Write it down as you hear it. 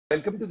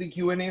Welcome to the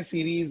Q&A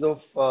series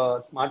of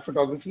Smart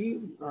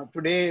Photography.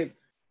 Today,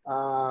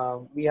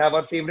 we have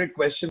our favorite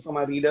question from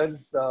our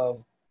readers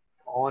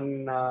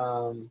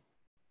on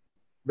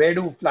where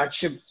do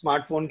flagship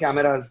smartphone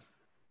cameras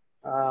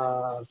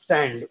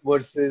stand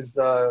versus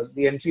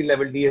the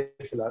entry-level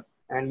DSLR.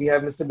 And we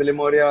have Mr.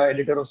 Billimoria,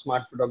 editor of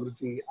Smart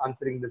Photography,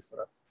 answering this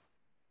for us.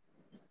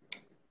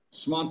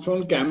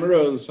 Smartphone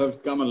cameras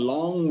have come a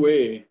long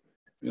way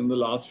in the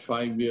last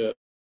 5 years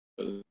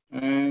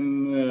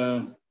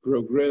and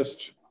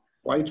progressed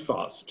quite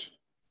fast.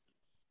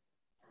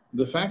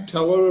 The fact,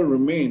 however,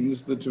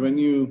 remains that when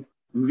you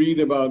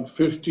read about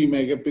 50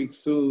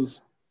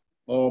 megapixels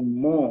or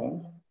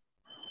more,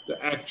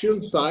 the actual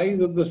size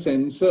of the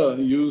sensor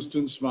used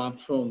in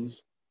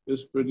smartphones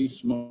is pretty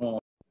small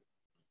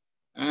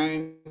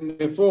and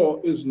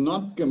therefore is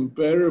not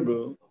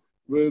comparable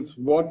with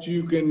what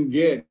you can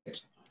get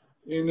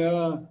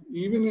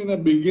even in a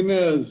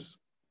beginner's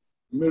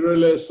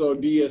mirrorless or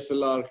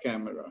DSLR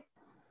camera.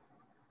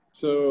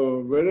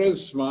 So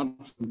whereas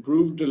smartphones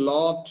improved a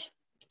lot,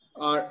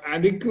 are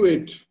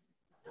adequate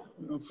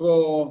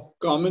for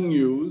common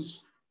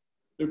use,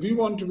 if you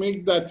want to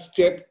make that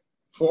step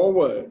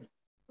forward,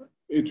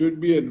 it would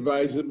be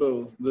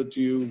advisable that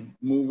you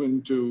move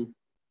into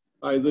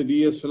either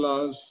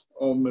DSLRs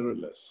or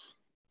mirrorless.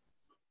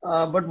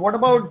 But what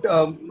about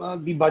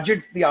the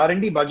budgets, the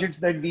R&D budgets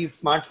that these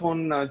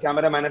smartphone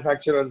camera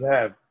manufacturers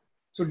have?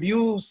 So do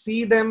you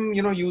see them,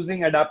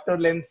 using adapter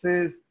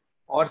lenses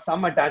or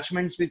some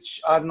attachments which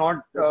are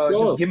not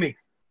just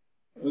gimmicks?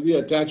 The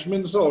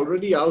attachments are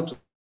already out,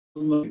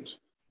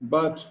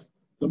 but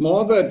the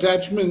more the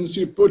attachments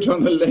you put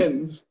on a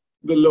lens,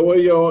 the lower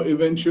your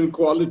eventual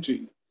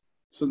quality.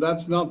 So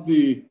that's not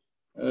the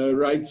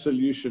right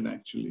solution,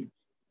 actually.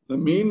 The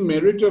main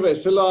merit of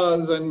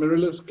SLRs and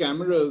mirrorless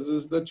cameras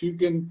is that you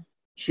can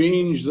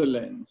change the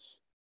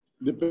lens,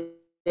 depending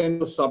on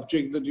the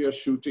subject that you're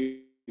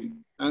shooting,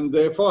 and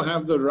therefore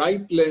have the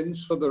right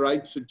lens for the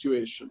right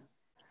situation.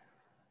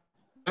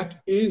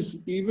 That is,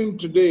 even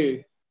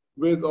today,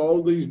 with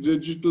all these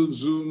digital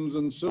zooms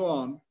and so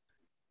on,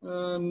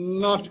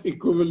 not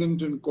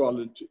equivalent in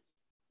quality.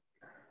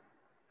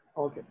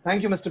 Okay.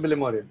 Thank you, Mr.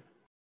 Billimoria.